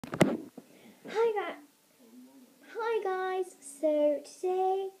Hi guys. So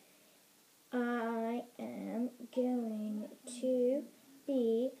today I am going to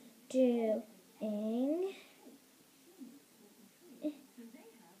be doing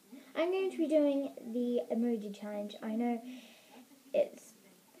the emoji challenge. I know it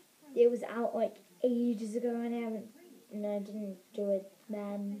was out like ages ago and I didn't do it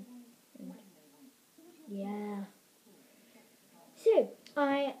then. And yeah. So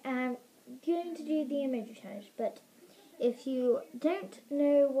I am going to do the emoji challenge, but if you don't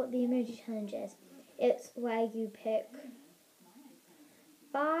know what the emoji challenge is, it's where you pick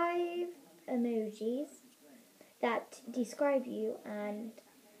 5 emojis that describe you and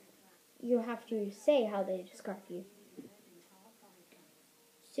you have to say how they describe you.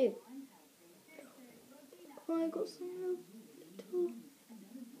 So, I got some little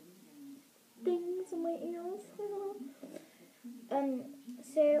things on my ears.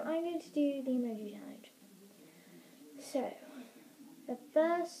 So I'm going to do the emoji challenge. So, the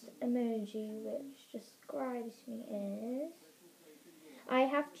first emoji which describes me is, I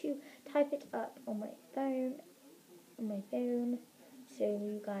have to type it up on my phone, so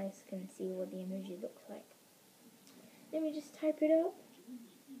you guys can see what the emoji looks like. Let me just type it up.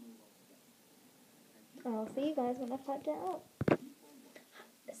 I'll see you guys when I've typed it up.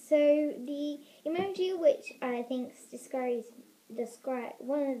 So the emoji which I think describe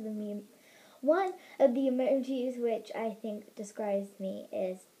one of the emojis which I think describes me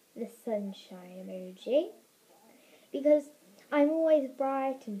is the sunshine emoji, because I'm always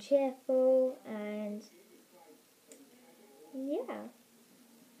bright and cheerful, and yeah.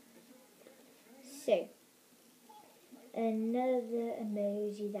 So another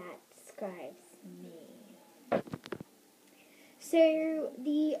emoji that describes me. So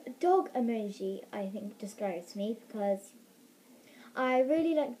the dog emoji I think describes me, because I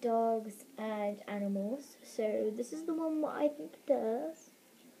really like dogs and animals, so this is the one what I think it does.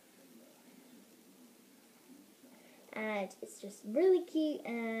 And it's just really cute,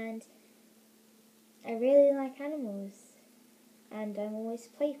 and I really like animals, and I'm always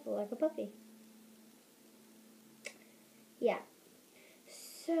playful like a puppy. Yeah.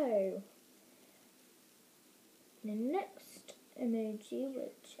 So the next emoji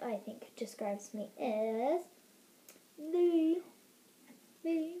which I think describes me is the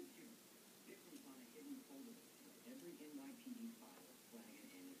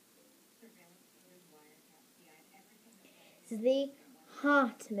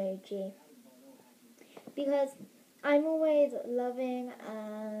heart emoji, because I'm always loving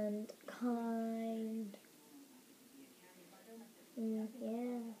and kind. Yeah.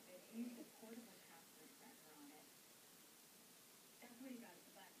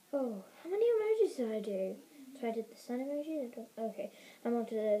 Oh, how many emojis did I do? So I did the sun emoji? Okay, I'm on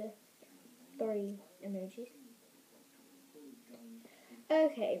to the 3 emojis.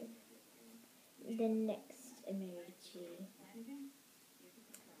 Okay, the next emoji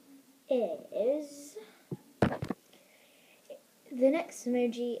is... The next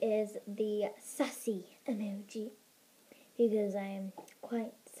emoji is the sassy emoji, because I am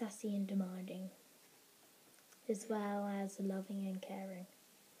quite sassy and demanding, as well as loving and caring.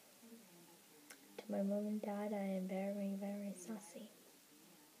 To my mum and dad, I am very, very sassy.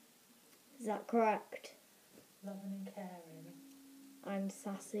 Is that correct? Loving and caring. I'm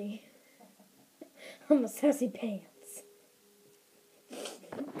sassy. I'm a sassy pants.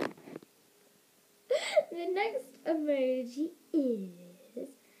 The next emoji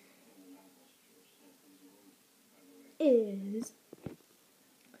is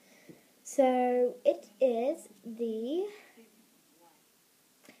so it is the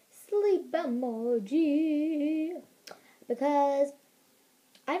sleep emoji, because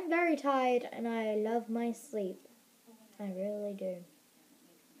I'm very tired and I love my sleep. I really do.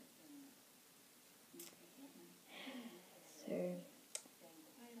 So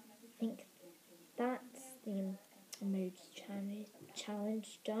I think that's the emoji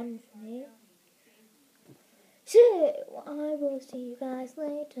challenge done for me. So I will see you guys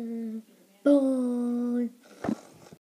later. Bye.